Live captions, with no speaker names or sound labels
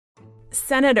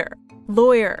Senator,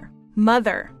 lawyer,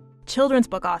 mother, children's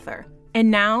book author, and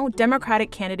now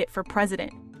Democratic candidate for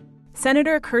president.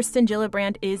 Senator Kirsten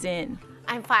Gillibrand is in.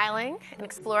 I'm filing an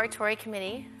exploratory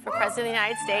committee for President of the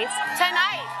United States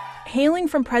tonight. Hailing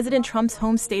from President Trump's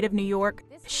home state of New York,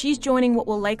 she's joining what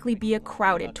will likely be a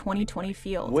crowded 2020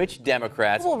 field. Which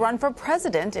Democrats will run for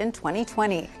president in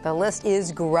 2020? The list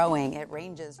is growing. It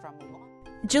ranges from...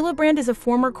 Gillibrand is a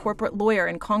former corporate lawyer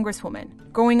and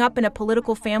congresswoman. Growing up in a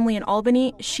political family in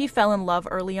Albany, she fell in love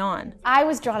early on. I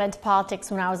was drawn into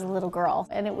politics when I was a little girl,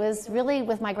 and it was really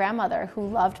with my grandmother who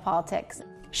loved politics.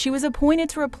 She was appointed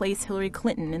to replace Hillary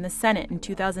Clinton in the Senate in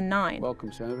 2009.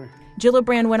 Welcome, Senator.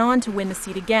 Gillibrand went on to win the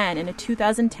seat again in a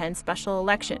 2010 special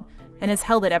election and has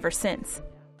held it ever since.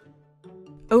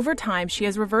 Over time, she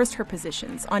has reversed her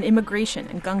positions on immigration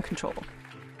and gun control.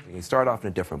 You start off in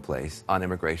a different place on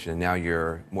immigration. Now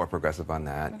you're more progressive on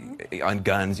that. On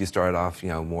guns, you started off,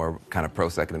 more kind of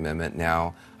pro-Second Amendment.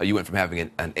 Now you went from having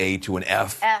an A to an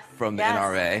F from the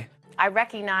NRA. I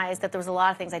recognized that there was a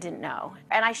lot of things I didn't know,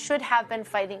 and I should have been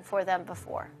fighting for them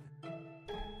before.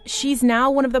 She's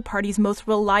now one of the party's most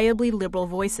reliably liberal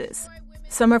voices.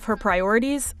 Some of her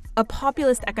priorities: a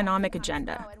populist economic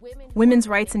agenda, women's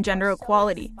rights and gender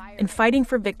equality, and fighting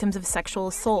for victims of sexual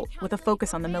assault with a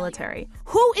focus on the military.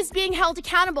 Who is being held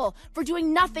accountable for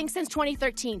doing nothing since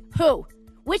 2013? Who?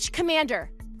 Which commander?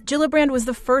 Gillibrand was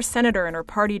the first senator in her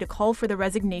party to call for the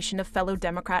resignation of fellow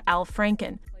Democrat Al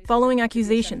Franken, following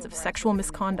accusations of sexual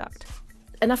misconduct.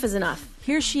 Enough is enough.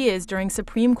 Here she is during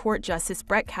Supreme Court Justice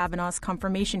Brett Kavanaugh's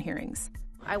confirmation hearings.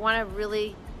 I want to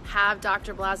really have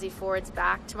Dr. Blasey Ford's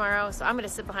back tomorrow, so I'm going to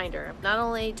sit behind her. Not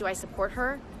only do I support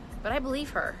her, but I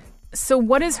believe her. So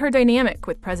what is her dynamic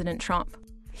with President Trump?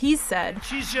 He's said,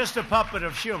 she's just a puppet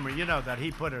of Schumer. You know that.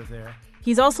 He put her there.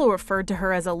 He's also referred to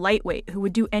her as a lightweight who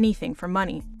would do anything for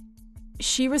money.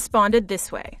 She responded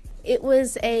this way. It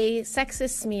was a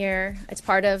sexist smear. It's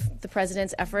part of the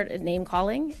president's effort at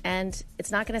name-calling, and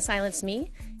it's not going to silence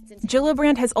me.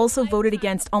 Gillibrand has also voted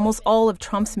against almost all of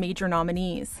Trump's major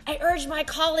nominees. I urge my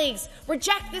colleagues,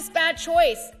 reject this bad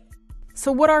choice.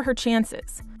 So what are her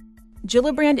chances?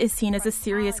 Gillibrand is seen as a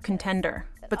serious contender,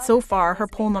 but so far her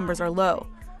poll numbers are low.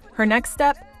 Her next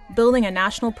step? Building a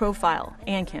national profile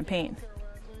and campaign.